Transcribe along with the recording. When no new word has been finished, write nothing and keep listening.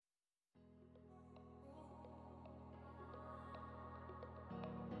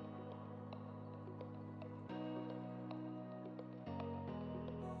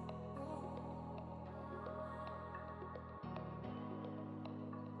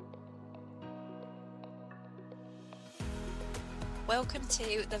Welcome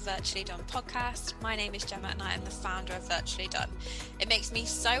to the Virtually Done podcast. My name is Gemma and I am the founder of Virtually Done. It makes me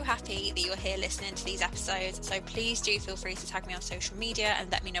so happy that you're here listening to these episodes, so please do feel free to tag me on social media and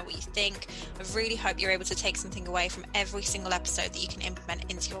let me know what you think. I really hope you're able to take something away from every single episode that you can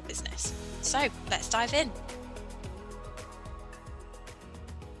implement into your business. So let's dive in.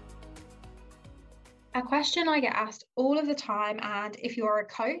 A question I get asked all of the time, and if you're a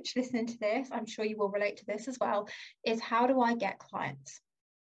coach listening to this, I'm sure you will relate to this as well, is how do I get clients?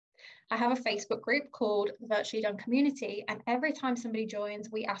 I have a Facebook group called Virtually Done Community, and every time somebody joins,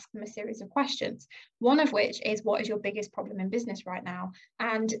 we ask them a series of questions, one of which is, what is your biggest problem in business right now?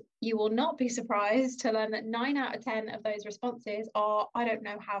 And you will not be surprised to learn that 9 out of 10 of those responses are, I don't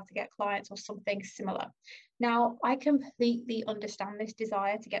know how to get clients, or something similar. Now, I completely understand this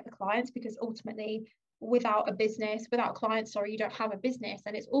desire to get the clients, because ultimately, without clients, you don't have a business.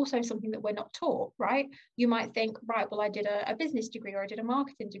 And it's also something that we're not taught, right? You might think, right, well, I did a business degree or I did a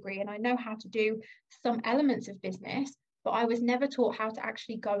marketing degree and I know how to do some elements of business, but I was never taught how to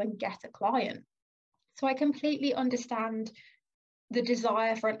actually go and get a client. So I completely understand the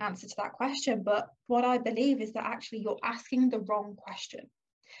desire for an answer to that question. But what I believe is that actually you're asking the wrong question.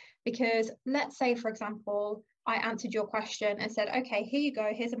 Because let's say, for example, I answered your question and said, okay, here you go,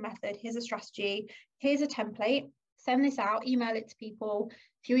 here's a method, here's a strategy, here's a template, send this out, email it to people.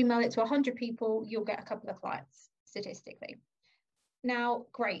 If you email it to 100 people, you'll get a couple of clients statistically. Now,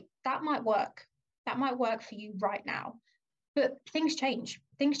 great, that might work. That might work for you right now. But things change.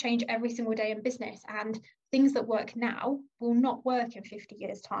 Things change every single day in business, and things that work now will not work in 50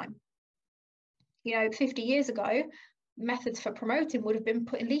 years' time. 50 years ago, methods for promoting would have been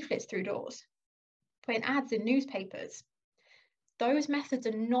putting leaflets through doors, putting ads in newspapers. Those methods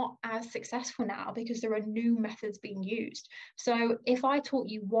are not as successful now because there are new methods being used. So if I taught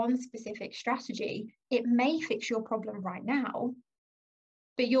you one specific strategy, it may fix your problem right now,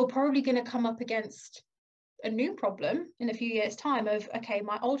 but you're probably going to come up against a new problem in a few years' time of, okay,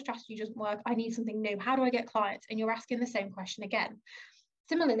 my old strategy doesn't work, I need something new. How do I get clients? And you're asking the same question again.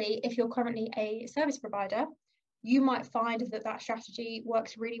 Similarly, if you're currently a service provider, you might find that strategy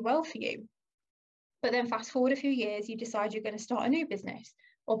works really well for you. But then fast forward a few years, you decide you're going to start a new business,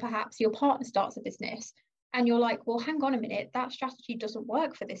 or perhaps your partner starts a business and you're like, well, hang on a minute, that strategy doesn't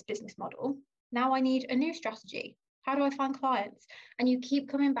work for this business model. Now I need a new strategy. How do I find clients? And you keep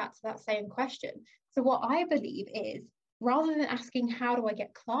coming back to that same question. So what I believe is, rather than asking, how do I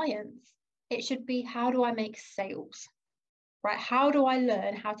get clients? It should be, how do I make sales? Right? How do I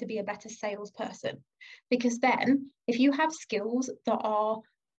learn how to be a better salesperson? Because then if you have skills that are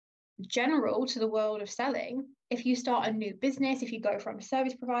general to the world of selling, if you start a new business, if you go from a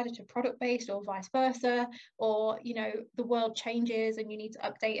service provider to product-based or vice versa, or the world changes and you need to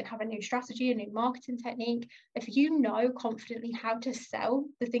update and have a new strategy, a new marketing technique, if you know confidently how to sell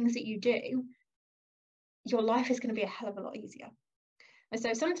the things that you do, your life is going to be a hell of a lot easier. And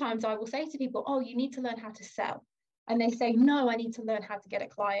so sometimes I will say to people, oh, you need to learn how to sell. And they say, no, I need to learn how to get a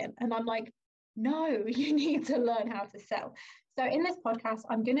client. And I'm like, no, you need to learn how to sell. So in this podcast,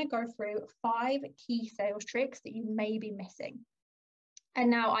 I'm going to go through 5 key sales tricks that you may be missing. And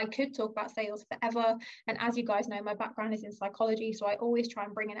now I could talk about sales forever. And as you guys know, my background is in psychology. So I always try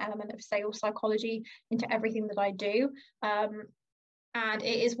and bring an element of sales psychology into everything that I do. And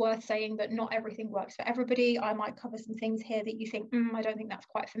it is worth saying that not everything works for everybody. I might cover some things here that you think, I don't think that's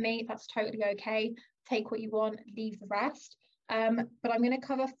quite for me. That's totally okay. Take what you want, leave the rest. But I'm going to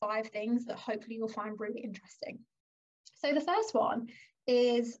cover 5 things that hopefully you'll find really interesting. So the first one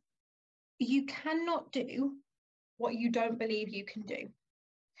is, you cannot do what you don't believe you can do.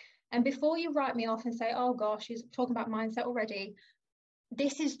 And before you write me off and say, oh gosh, she's talking about mindset already,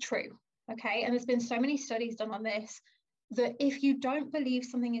 this is true, okay? And there's been so many studies done on this, that if you don't believe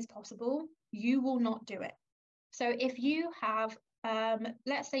something is possible, you will not do it. So if you have,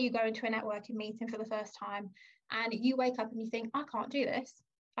 let's say you go into a networking meeting for the first time and you wake up and you think, I can't do this.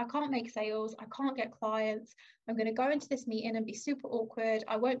 I can't make sales. I can't get clients. I'm going to go into this meeting and be super awkward.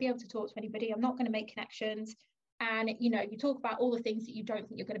 I won't be able to talk to anybody. I'm not going to make connections. And, you talk about all the things that you don't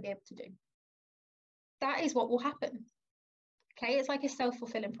think you're going to be able to do. That is what will happen. Okay, it's like a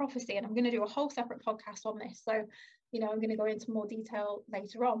self-fulfilling prophecy, and I'm going to do a whole separate podcast on this. So, I'm going to go into more detail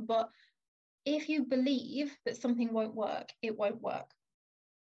later on. But if you believe that something won't work, it won't work.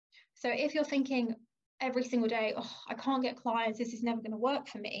 So if you're thinking every single day, oh, I can't get clients, this is never going to work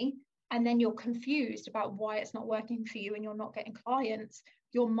for me, and then you're confused about why it's not working for you and you're not getting clients,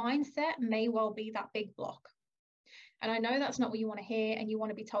 your mindset may well be that big block. And I know that's not what you want to hear, and you want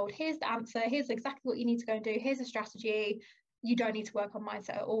to be told, here's the answer, here's exactly what you need to go and do, here's a strategy, you don't need to work on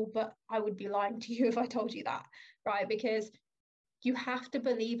mindset at all. But I would be lying to you if I told you that, right? Because You have to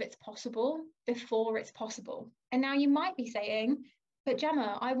believe it's possible before it's possible. And now you might be saying, but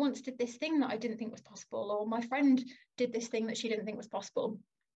Gemma, I once did this thing that I didn't think was possible, or my friend did this thing that she didn't think was possible.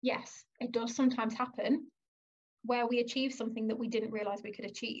 Yes, it does sometimes happen where we achieve something that we didn't realize we could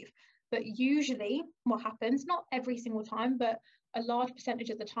achieve. But usually what happens, not every single time, but a large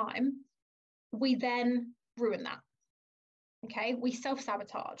percentage of the time, we then ruin that. Okay, we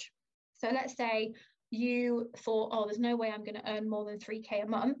self-sabotage. So let's say you thought, oh, there's no way I'm going to earn more than 3K a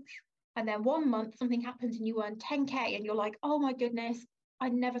month. And then one month something happens and you earn 10K and you're like, oh my goodness, I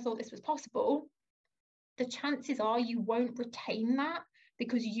never thought this was possible. The chances are you won't retain that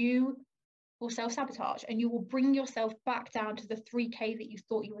because you will self-sabotage and you will bring yourself back down to the 3K that you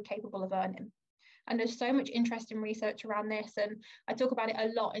thought you were capable of earning. And there's so much interest in research around this. And I talk about it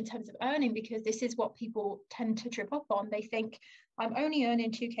a lot in terms of earning because this is what people tend to trip up on. They think I'm only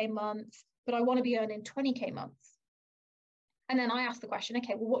earning 2K months, but I want to be earning 20K months. And then I ask the question,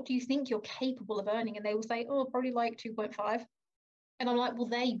 okay, well, what do you think you're capable of earning? And they will say, oh, probably like 2.5. And I'm like, well,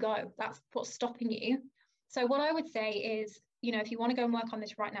 there you go. That's what's stopping you. So what I would say is, you know, if you want to go and work on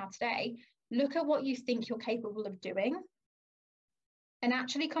this right now today, look at what you think you're capable of doing and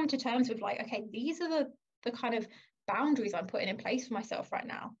actually come to terms with like, okay, these are the kind of boundaries I'm putting in place for myself right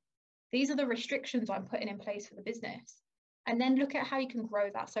now. These are the restrictions I'm putting in place for the business. And then look at how you can grow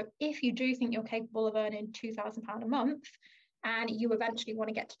that. So if you do think you're capable of earning £2,000 a month and you eventually want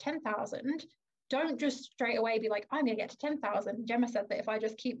to get to 10,000, don't just straight away be like, I'm going to get to 10,000. Gemma said that if I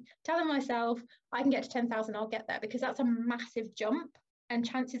just keep telling myself I can get to 10,000, I'll get there, because that's a massive jump. And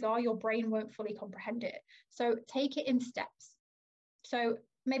chances are your brain won't fully comprehend it. So take it in steps. So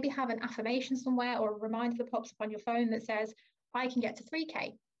maybe have an affirmation somewhere or a reminder that pops up on your phone that says, I can get to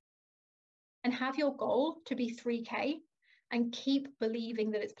 3K. And have your goal to be 3K and keep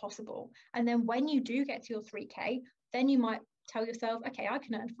believing that it's possible. And then when you do get to your 3K, then you might tell yourself, okay, I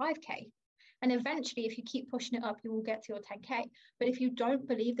can earn 5K. And eventually, if you keep pushing it up, you will get to your 10K. But if you don't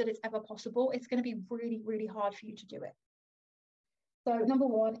believe that it's ever possible, it's going to be really, really hard for you to do it. So number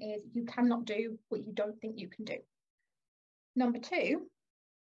one is you cannot do what you don't think you can do. Number two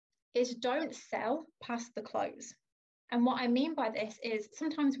is don't sell past the close. And what I mean by this is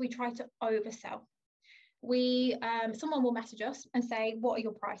sometimes we try to oversell. Someone will message us and say, what are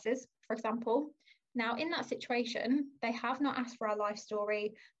your prices, for example. Now, in that situation, they have not asked for our life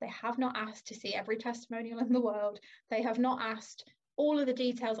story. They have not asked to see every testimonial in the world. They have not asked all of the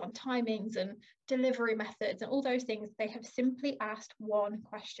details on timings and delivery methods and all those things. They have simply asked one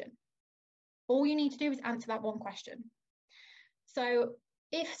question. All you need to do is answer that one question. So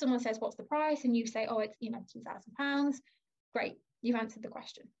if someone says, what's the price? And you say, oh, it's, £2,000, great, you've answered the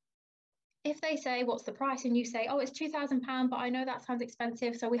question. If they say, what's the price? And you say, oh, it's £2,000, but I know that sounds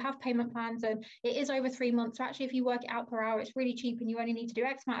expensive. So we have payment plans and it is over 3 months. So actually, if you work it out per hour, it's really cheap and you only need to do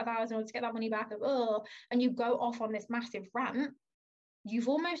X amount of hours in order to get that money back. And you go off on this massive rant, you've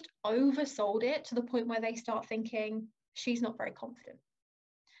almost oversold it to the point where they start thinking, she's not very confident.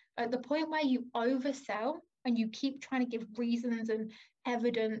 At the point where you oversell and you keep trying to give reasons and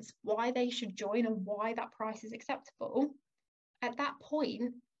evidence why they should join and why that price is acceptable, at that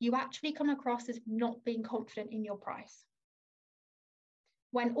point, you actually come across as not being confident in your price.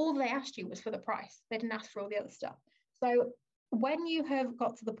 When all they asked you was for the price, they didn't ask for all the other stuff. So when you have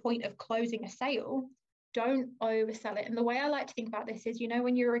got to the point of closing a sale, don't oversell it. And the way I like to think about this is,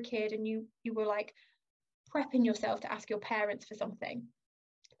 when you were a kid and you were like prepping yourself to ask your parents for something,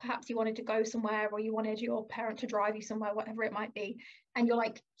 perhaps you wanted to go somewhere or you wanted your parent to drive you somewhere, whatever it might be. And you're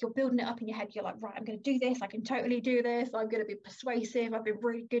building it up in your head. You're like, right, I'm going to do this. I can totally do this. I'm going to be persuasive. I've been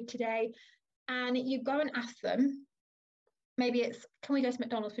really good today. And you go and ask them, maybe it's, can we go to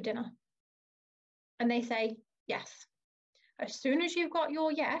McDonald's for dinner? And they say, yes. As soon as you've got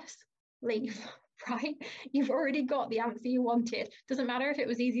your yes, leave, right? You've already got the answer you wanted. Doesn't matter if it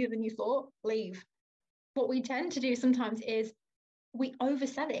was easier than you thought, leave. What we tend to do sometimes is we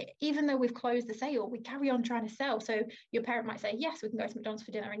oversell it. Even though we've closed the sale, we carry on trying to sell. So your parent might say, yes, we can go to McDonald's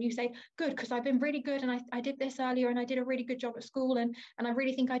for dinner. And you say, good, because I've been really good and I did this earlier and I did a really good job at school and I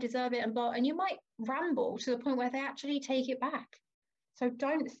really think I deserve it and blah. And you might ramble to the point where they actually take it back. So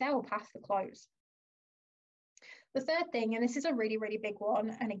don't sell past the close. The third thing, and this is a really, really big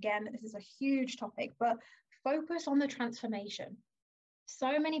one, and again, this is a huge topic, but focus on the transformation.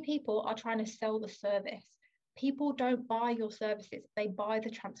 So many people are trying to sell the service. People don't buy your services, they buy the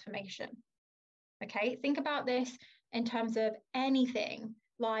transformation. Okay, think about this in terms of anything.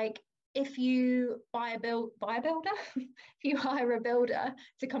 Like if you buy a builder, if you hire a builder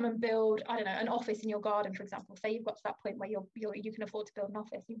to come and build, I don't know, an office in your garden, for example, say you've got to that point where you can afford to build an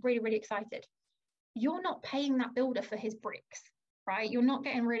office, you're really, really excited. You're not paying that builder for his bricks. right? You're not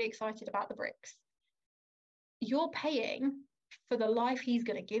getting really excited about the bricks. You're paying for the life he's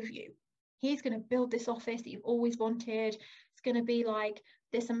going to give you. He's going to build this office that you've always wanted. It's going to be like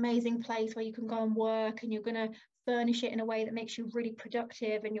this amazing place where you can go and work, and you're going to furnish it in a way that makes you really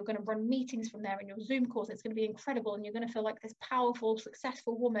productive, and you're going to run meetings from there and your Zoom calls. It's going to be incredible, and you're going to feel like this powerful,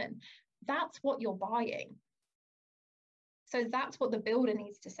 successful woman. That's what you're buying. So that's what the builder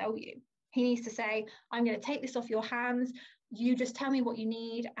needs to sell you. He needs to say, I'm going to take this off your hands. You just tell me what you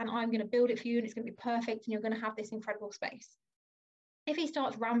need, and I'm going to build it for you, and it's going to be perfect, and you're going to have this incredible space. If he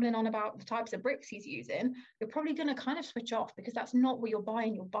starts rambling on about the types of bricks he's using, you're probably going to kind of switch off, because that's not what you're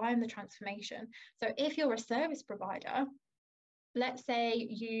buying. You're buying the transformation. So if you're a service provider, let's say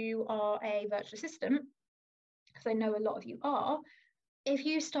you are a virtual assistant, because I know a lot of you are, if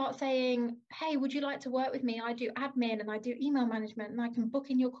you start saying, hey, would you like to work with me? I do admin and I do email management and I can book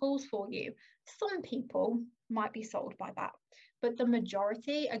in your calls for you. Some people might be sold by that, but the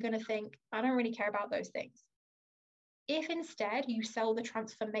majority are going to think, I don't really care about those things. If instead you sell the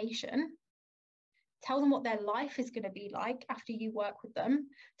transformation, tell them what their life is going to be like after you work with them,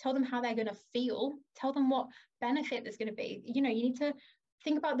 tell them how they're going to feel, tell them what benefit there's going to be. You need to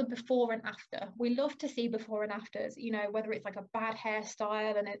think about the before and after. We love to see before and afters, whether it's like a bad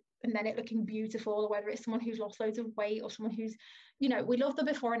hairstyle and then it looking beautiful, or whether it's someone who's lost loads of weight, or someone who's, we love the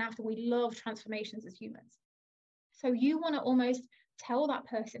before and after. We love transformations as humans. So you want to almost tell that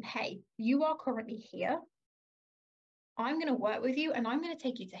person, hey, you are currently here. I'm going to work with you and I'm going to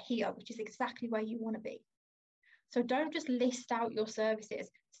take you to here, which is exactly where you want to be. So don't just list out your services,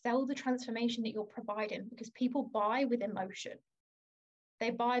 sell the transformation that you're providing, because people buy with emotion. They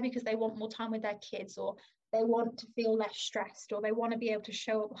buy because they want more time with their kids, or they want to feel less stressed, or they want to be able to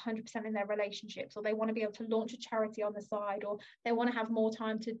show up 100% in their relationships, or they want to be able to launch a charity on the side, or they want to have more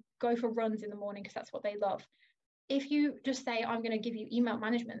time to go for runs in the morning because that's what they love. If you just say, I'm going to give you email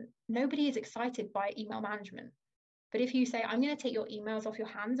management, nobody is excited by email management. But if you say, I'm going to take your emails off your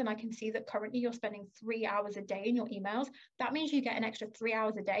hands, and I can see that currently you're spending 3 hours a day in your emails, that means you get an extra 3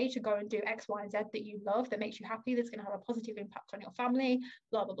 hours a day to go and do X, Y, and Z that you love, that makes you happy, that's going to have a positive impact on your family,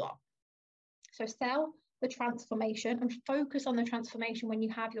 blah, blah, blah. So sell the transformation and focus on the transformation when you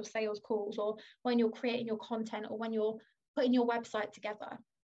have your sales calls, or when you're creating your content, or when you're putting your website together.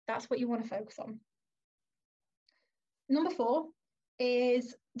 That's what you want to focus on. Number 4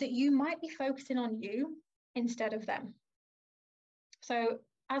 is that you might be focusing on you instead of them. So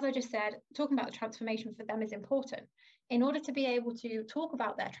as I just said, talking about the transformation for them is important. In order to be able to talk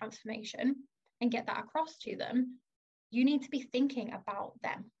about their transformation and get that across to them, you need to be thinking about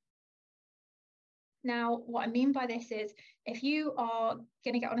them. Now, what I mean by this is, if you are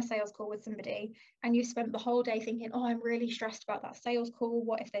going to get on a sales call with somebody and you spent the whole day thinking, oh, I'm really stressed about that sales call.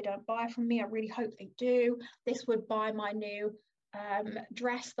 What if they don't buy from me? I really hope they do. This would buy my new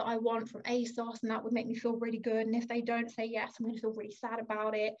dress that I want from ASOS, and that would make me feel really good. And if they don't say yes, I'm going to feel really sad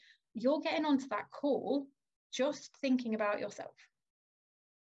about it. You're getting onto that call just thinking about yourself.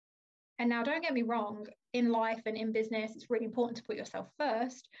 And now, don't get me wrong, in life and in business, it's really important to put yourself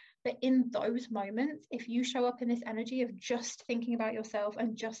first. But in those moments, if you show up in this energy of just thinking about yourself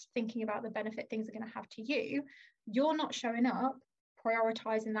and just thinking about the benefit things are going to have to you, you're not showing up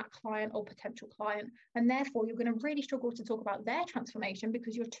prioritizing that client or potential client. And therefore, you're going to really struggle to talk about their transformation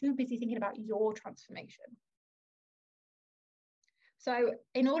because you're too busy thinking about your transformation. So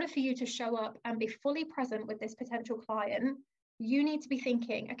in order for you to show up and be fully present with this potential client, you need to be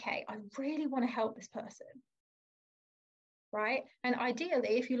thinking, okay, I really want to help this person, right? And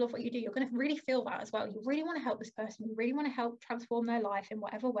ideally, if you love what you do, you're going to really feel that as well. You really want to help this person. You really want to help transform their life in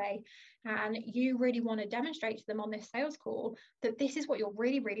whatever way. And you really want to demonstrate to them on this sales call that this is what you're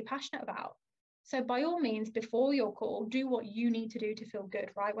really, really passionate about. So by all means, before your call, do what you need to do to feel good,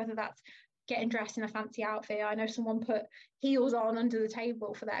 right? Whether that's getting dressed in a fancy outfit. I know someone put heels on under the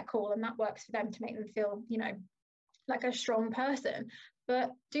table for their call, and that works for them to make them feel, like a strong person.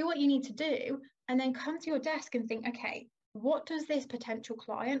 But do what you need to do, and then come to your desk and think, okay, what does this potential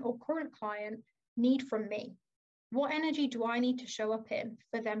client or current client need from me? What energy do I need to show up in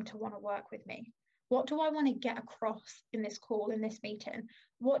for them to want to work with me? What do I want to get across in this call, in this meeting?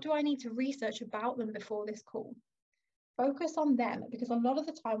 What do I need to research about them before this call? Focus on them, because a lot of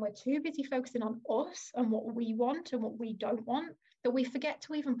the time we're too busy focusing on us and what we want and what we don't want, that we forget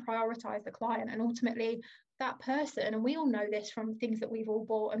to even prioritize the client. And ultimately, that person, and we all know this from things that we've all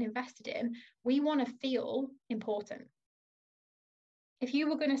bought and invested in, we want to feel important. If you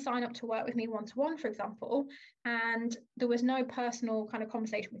were going to sign up to work with me one-to-one, for example, and there was no personal kind of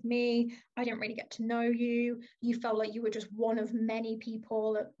conversation with me, I didn't really get to know you, you felt like you were just one of many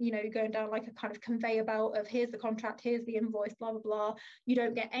people, you know, going down like a kind of conveyor belt of here's the contract, here's the invoice, blah, blah, blah. You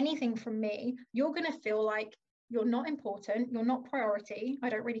don't get anything from me. You're going to feel like you're not important, you're not priority. I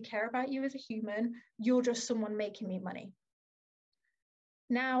don't really care about you as a human. You're just someone making me money.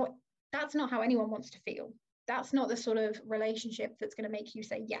 Now, that's not how anyone wants to feel. That's not the sort of relationship that's going to make you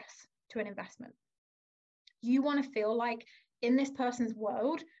say yes to an investment. You want to feel like in this person's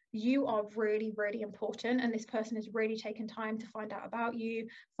world, you are really, really important, and this person has really taken time to find out about you,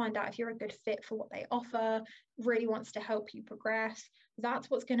 find out if you're a good fit for what they offer, really wants to help you progress. That's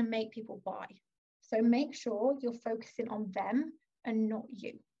what's going to make people buy. So make sure you're focusing on them and not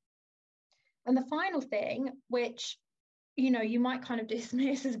you. And the final thing, which you might kind of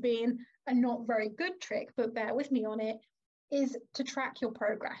dismiss as being a not very good trick, but bear with me on it, is to track your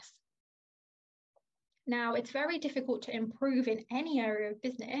progress. Now, it's very difficult to improve in any area of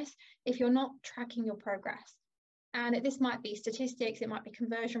business if you're not tracking your progress. And this might be statistics, it might be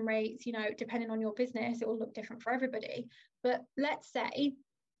conversion rates, depending on your business, it will look different for everybody. But let's say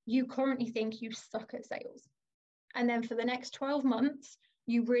you currently think you suck at sales. And then for the next 12 months,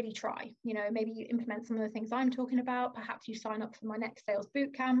 you really try, maybe you implement some of the things I'm talking about, perhaps you sign up for my next sales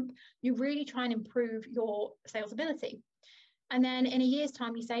bootcamp, you really try and improve your sales ability. And then in a year's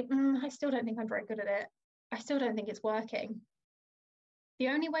time, you say, I still don't think I'm very good at it. I still don't think it's working. The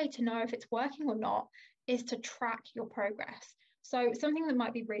only way to know if it's working or not is to track your progress. So something that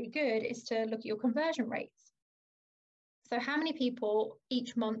might be really good is to look at your conversion rates. So how many people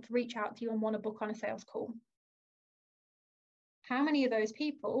each month reach out to you and want to book on a sales call? How many of those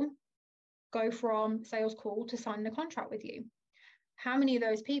people go from sales call to signing a contract with you? How many of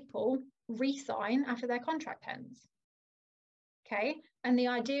those people re-sign after their contract ends? Okay, and the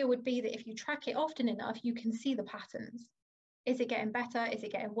idea would be that if you track it often enough, you can see the patterns. Is it getting better? Is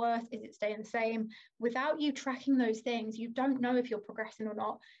it getting worse? Is it staying the same? Without you tracking those things, you don't know if you're progressing or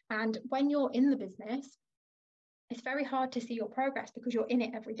not. And when you're in the business, it's very hard to see your progress because you're in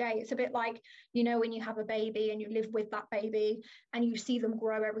it every day. It's a bit like, when you have a baby and you live with that baby and you see them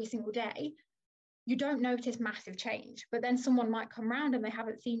grow every single day, you don't notice massive change. But then someone might come around and they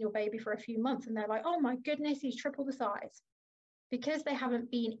haven't seen your baby for a few months and they're like, oh my goodness, he's triple the size. Because they haven't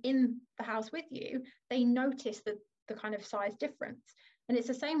been in the house with you, they notice the kind of size difference. And it's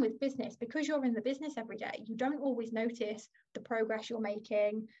the same with business. Because you're in the business every day, you don't always notice the progress you're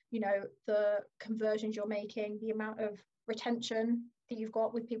making, the conversions you're making, the amount of retention that you've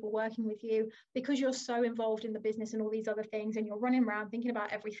got with people working with you. Because you're so involved in the business and all these other things, and you're running around thinking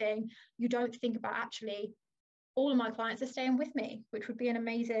about everything, you don't think about actually, all of my clients are staying with me, which would be an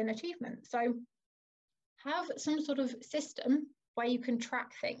amazing achievement. So have some sort of system where you can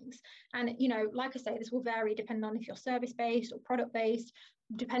track things. And, like I say, this will vary depending on if you're service-based or product-based,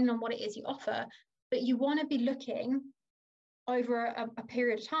 depending on what it is you offer. But you want to be looking over a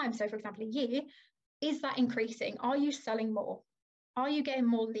period of time. So, for example, a year, is that increasing? Are you selling more? Are you getting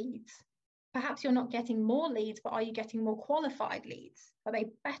more leads? Perhaps you're not getting more leads, but are you getting more qualified leads? Are they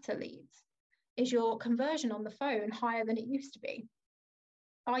better leads? Is your conversion on the phone higher than it used to be?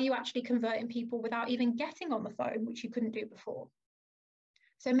 Are you actually converting people without even getting on the phone, which you couldn't do before?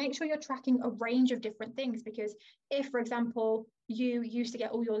 So make sure you're tracking a range of different things, because if, for example, you used to get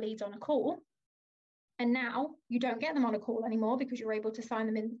all your leads on a call and now you don't get them on a call anymore because you're able to sign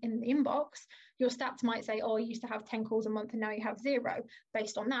them in the inbox, your stats might say, oh, you used to have 10 calls a month and now you have 0.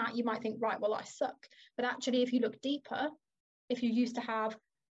 Based on that, you might think, right, well, I suck. But actually, if you look deeper, if you used to have,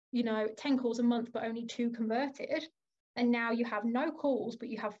 10 calls a month but only 2 converted, and now you have no calls, but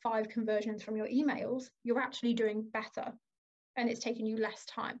you have 5 conversions from your emails, you're actually doing better. And it's taking you less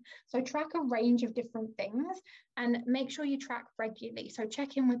time. So track a range of different things and make sure you track regularly. So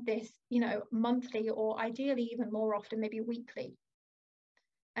check in with this, monthly, or ideally even more often, maybe weekly.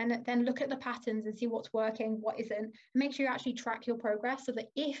 And then look at the patterns and see what's working, what isn't. Make sure you actually track your progress so that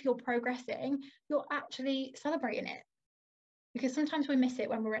if you're progressing, you're actually celebrating it. Because sometimes we miss it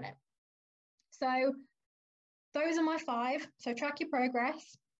when we're in it. So those are my 5. So track your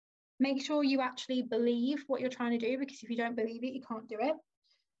progress. Make sure you actually believe what you're trying to do, because if you don't believe it, you can't do it.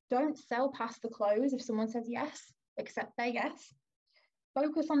 Don't sell past the close. If someone says yes, accept their yes.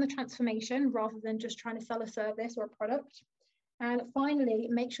 Focus on the transformation rather than just trying to sell a service or a product. And finally,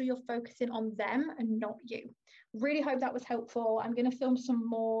 make sure you're focusing on them and not you. Really hope that was helpful. I'm going to film some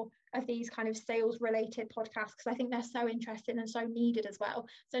more of these kind of sales related podcasts because I think they're so interesting and so needed as well.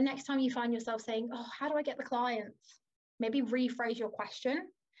 So next time you find yourself saying, oh, how do I get the clients? Maybe rephrase your question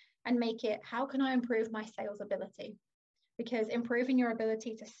and make it, how can I improve my sales ability? because improving your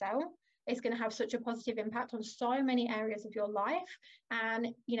ability to sell is going to have such a positive impact on so many areas of your life.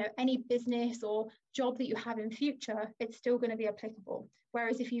 And, any business or job that you have in future, it's still going to be applicable.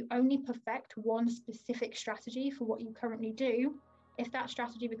 Whereas if you only perfect one specific strategy for what you currently do, if that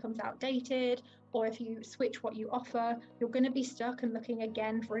strategy becomes outdated, or if you switch what you offer, you're going to be stuck and looking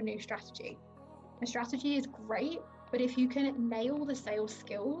again for a new strategy. A strategy is great, but if you can nail the sales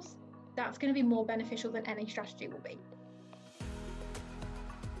skills, that's going to be more beneficial than any strategy will be.